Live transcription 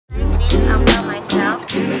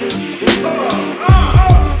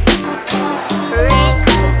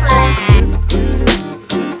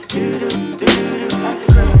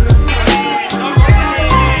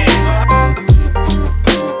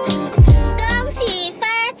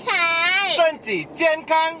体健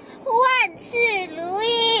康，万事如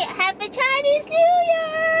意. Happy Chinese New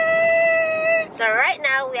Year! So right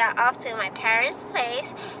now we are off to my parents'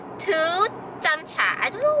 place to Cha. I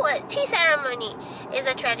don't know what tea ceremony. It's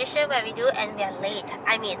a tradition where we do, and we are late.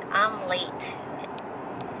 I mean, I'm late.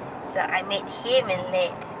 So I made him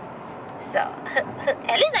late. So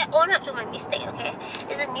at least I own up to my mistake, okay?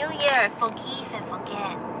 It's a new year. Forgive and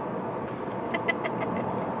forget.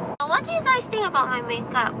 What do you guys think about my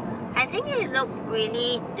makeup? I think it looked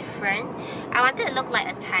really different. I wanted to look like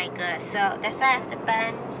a tiger, so that's why I have the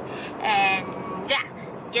bands. And yeah,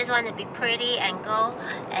 just want to be pretty and go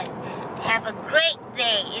and have a great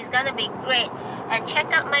day. It's gonna be great. And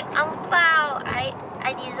check out my ang pao. I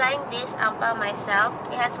designed this ang pao myself.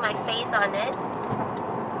 It has my face on it.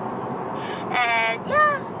 And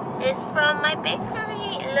yeah, it's from my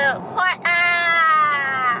bakery. Look,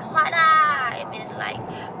 it means like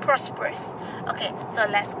prosperous. Okay, so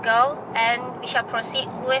let's go and we shall proceed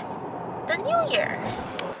with the new year.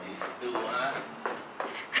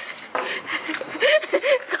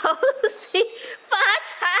 恭喜发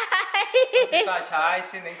财！恭喜发财，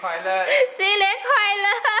新年快乐！新年快乐！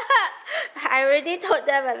 I already told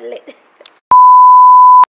them I'm late.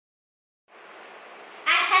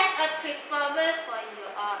 I have a performance for you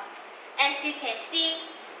all. As you can see,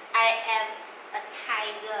 I am a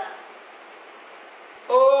tiger.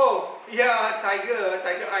 Oh, yeah, tiger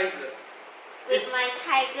eyes. With my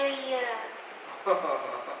tiger ear.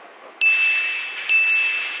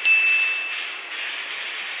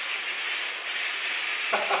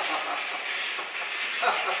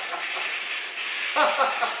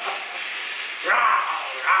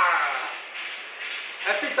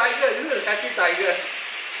 Happy tiger, this is happy tiger.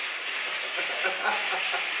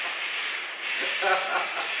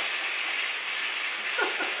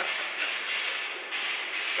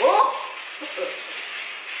 Oh!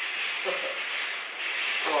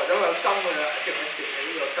 Wow, đó là cong rồi ạ, chứ phải xịn này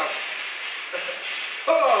là cong.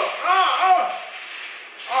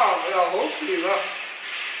 Bây giờ hốt gì mà.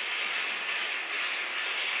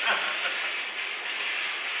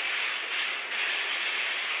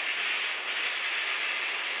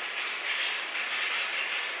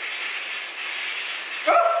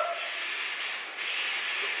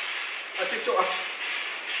 Xin chỗ à?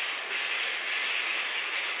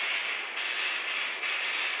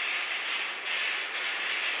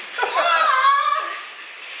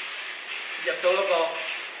 Dập tôi đó cô.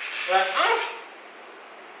 Rồi,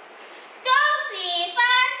恭喜发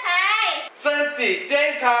财！身体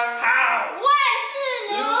健康好，万事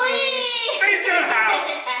如意！非常好。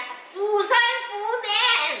福生福年，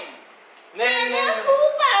生个虎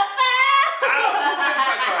宝宝。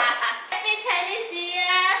Happy Chinese New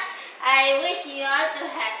Year! I wish you all to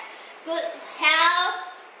have good health,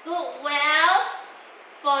 good wealth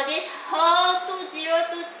for this whole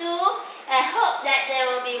 2022. I hope that there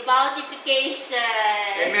will be multiplication.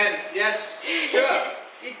 Amen. Yes. Sure.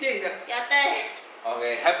 一定的。Your turn.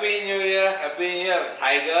 Okay, Happy New Year, Happy New Year of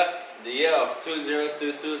Tiger, the year of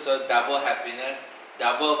 2022, so double happiness,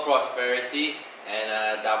 double prosperity,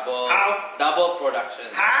 and double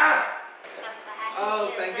production. How? Bye-bye.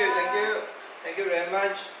 Oh, thank you very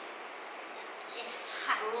much. It's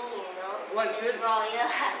honey, you know. What's it's it? Royal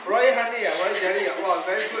honey. Royal honey, royal jelly. Wow,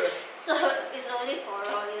 very good. So it's only for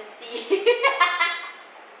royalty.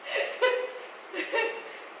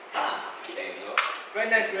 There you go. Very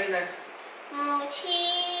nice, very nice. 母亲，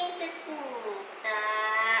这是你的，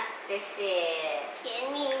谢谢，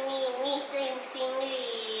甜蜜蜜，蜜进心里。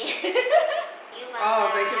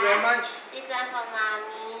Oh, thank you very much. This one for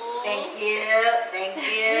mommy. Thank you.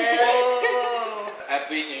 Oh.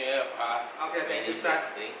 Happy New Year, Pa. Okay, thank you, Many son.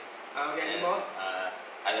 blessings. Okay, any And, more?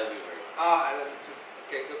 I love you very much. Oh, I love you too.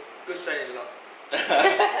 Okay, good son-in-law.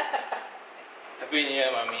 Happy New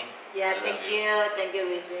Year, Mommy. Yeah, I love thank you,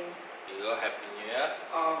 Wiswin. You go, Happy New Year.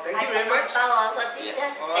 Oh, thank you very much. Also, Yes.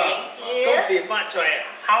 teacher. Oh, Thank you. 恭喜发财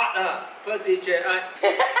hot Pearltji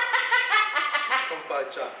Không bao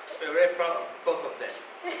giờ. We're very proud of both of them.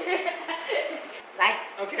 Right.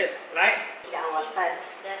 Okay, right. Our turn.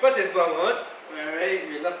 First and foremost,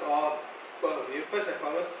 we love all both of you. First and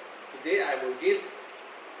foremost, today I will give.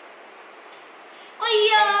 哎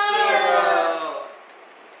呦！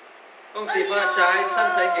恭喜發財，身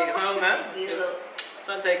體健康啊！ You.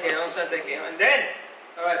 身體健康，身體健康。And then,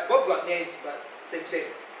 alright, both got names, but same.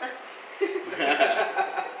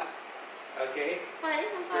 Okay. Wow,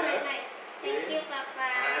 this is very nice. Thank you, Papa.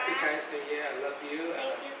 Happy Chinese New Year. I love you.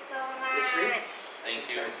 Thank you so Wiswin. much. Thank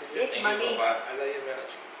you. Chinese New Year. Yes, Thank mommy. you, Papa. I love you very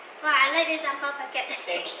much. Wow, I like this sample packet.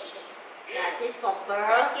 Yeah, this for Pearl.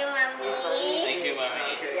 Thank you, mommy. Thank you,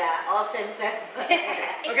 mommy. Okay. Yeah, all same. Thank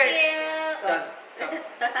Okay. you. Done. Come.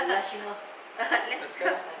 National. Let's go.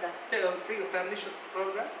 Take a family shoot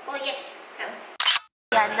program. Oh yes, come.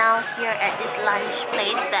 We are now here at this lunch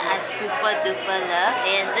place that I super duper love.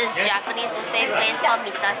 There's this Japanese buffet place called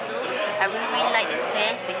Mitasu. I really like this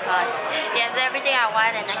place because it has everything I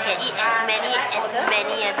want and I can eat as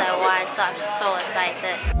many as I want. So I'm so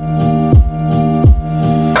excited.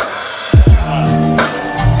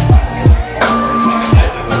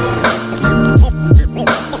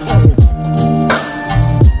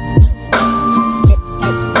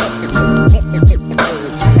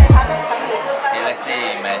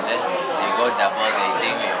 Double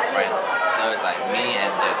dating with your friend, so it's like me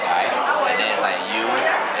and the guy, and then it's like you,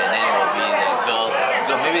 and then it will be the girl.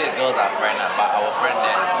 So maybe the girls are friends, but our friend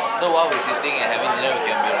there. So while we're sitting and having dinner, we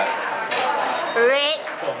can be like red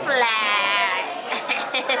flag.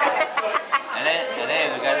 and then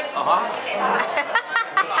if the guy,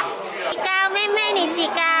 Cao 妹妹你几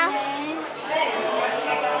高？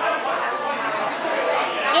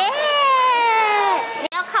耶！你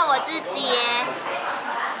要看我自己耶。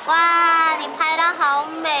哇，你拍的好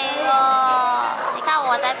美哦！你看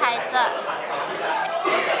我在拍这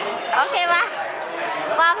 ，OK 吗？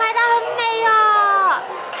哇，拍的很美哦。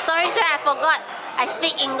Sorry, sir, I forgot. I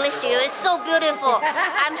speak English to you. It's so beautiful.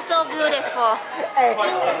 I'm so beautiful.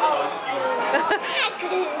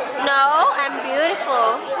 No, I'm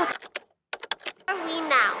beautiful. Where are we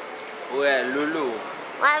now? we're at Lulu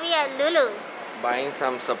Why are we at Lulu? buying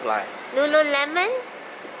some supply. Lululemon?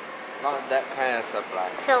 Not that kind of supply.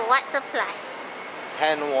 So what supply?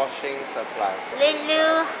 Hand washing supplies.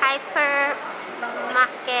 Lulu Hyper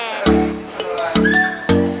Market.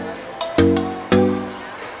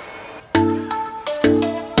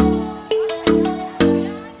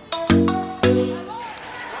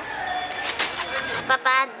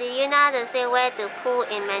 Papa, do you know how to say where to pull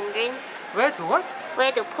in Mandarin? Where to what?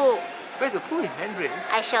 Where to pull? Where to pull in Mandarin?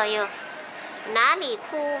 I show you. 哪里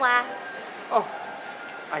pull啊 Oh,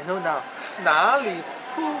 I know now. 哪里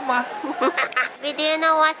铺吗？ But do you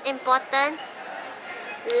know what's important?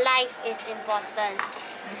 Life is important.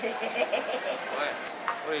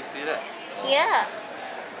 Where you see that? Here,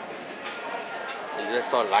 You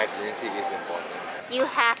just saw life, didn't see it's important. you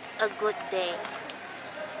have a good day.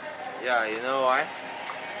 Yeah, you know why?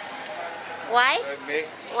 Why?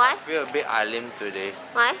 Why? I feel a bit alim today.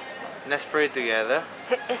 Why? Let's pray together.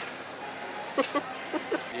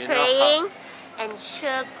 You know Praying and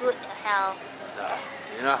sure good health.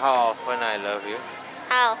 you know how often I love you?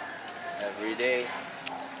 How? Every day.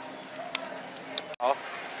 Off.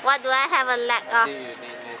 What do I have a lack I of? think you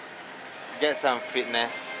need this. Get some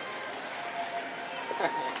fitness.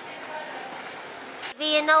 Do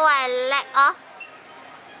you know what I lack of?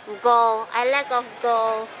 Goal. I lack of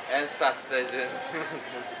goal. And sustenance.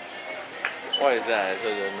 What is that? I also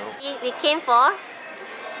don't know. We came for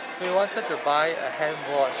We wanted to buy a hand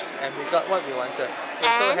wash and we got what we wanted.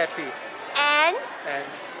 We're so And? happy. and And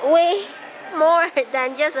way more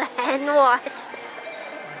than just a hand wash.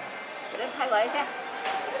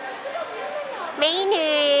 美女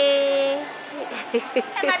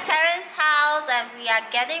At my parents' house and we are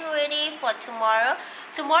getting ready for tomorrow.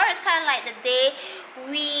 Tomorrow is kind of like the day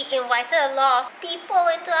we invited a lot of people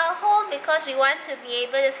into our home because we want to be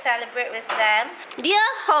able to celebrate with them. Dear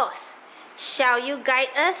host, shall you guide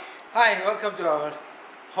us? hi, welcome to our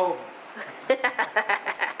home.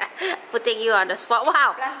 Putting you on the spot.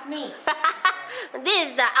 Wow. Plus me. This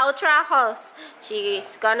is the ultra host. She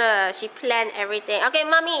planned everything. Okay,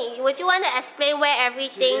 mommy, would you want to explain where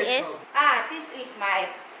everything She is? is This is my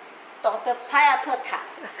daughter pineapple tart.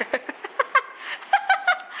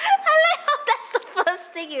 I like how that's the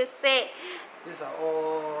first thing you say. These are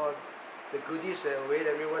all the goodies that await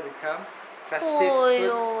everyone to come. Festive Oh, food.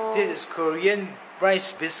 yo. This is Korean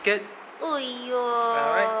rice biscuit. Uyo.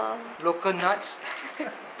 Alright. Local nuts.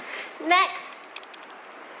 Next.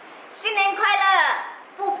 新年快乐，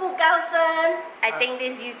步步高升。 I think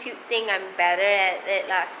this YouTube thing I'm better at it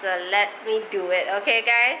lah, so let me do it, okay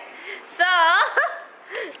guys? So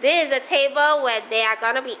this is a table where they are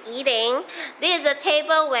gonna be eating. This is a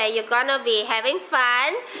table where you're gonna be having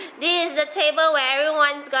fun. This is a table where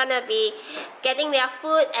everyone's gonna be getting their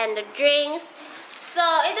food and the drinks. So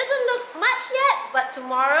it doesn't look much yet, but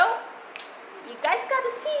tomorrow you guys gotta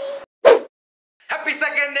see. Happy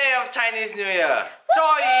second day of Chinese New Year!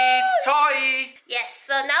 Joy! Joy! Yes,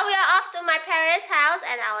 so now we are off to my parents' house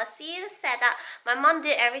and I will see the setup. My mom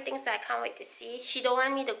did everything, so I can't wait to see. She don't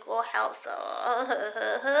want me to go help, so...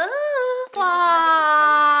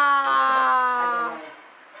 Wow!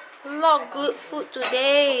 A lot of good food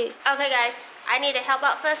today. Okay guys, I need to help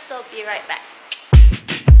out first, so be right back.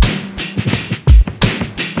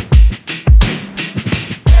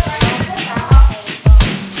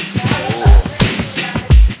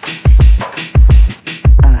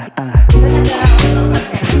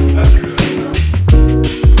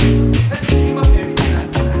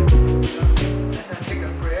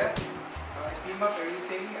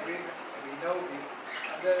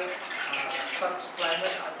 Such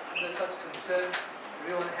climate, under such concern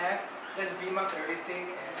everyone have. Let's beam up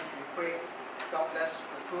everything and we pray. God bless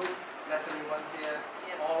the food, bless everyone here.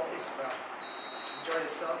 All is well. Enjoy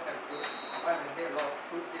yourself, have good. I hear a lot of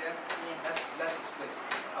food here. Let's bless this place.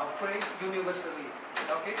 I'll pray universally.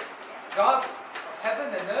 Okay? God of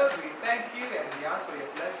heaven and earth, we thank you and we ask for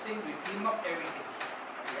your blessing. We beam up everything.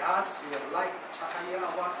 We ask for your light, Cahaya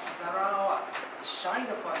Awak Sinarawa, to shine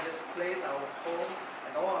upon this place, our home,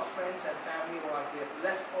 and all our friends and family who are here.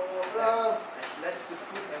 Bless all of them and bless the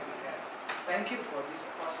food that we have. Thank you for this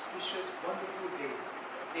auspicious, wonderful day.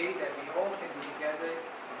 A day that we all can be together,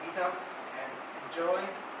 meet up and enjoy.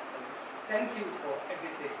 And thank you for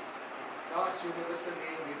everything. In God's universal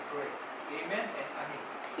name we pray. Amen and amen.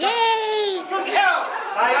 Yay! Tiger,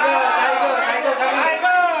 tiger coming!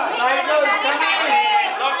 Tiger is coming!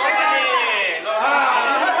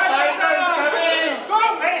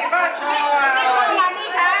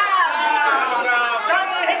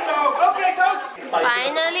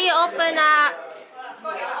 Finally open up.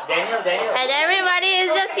 Daniel. And everybody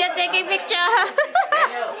is just here taking picture.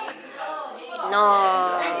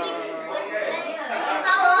 No.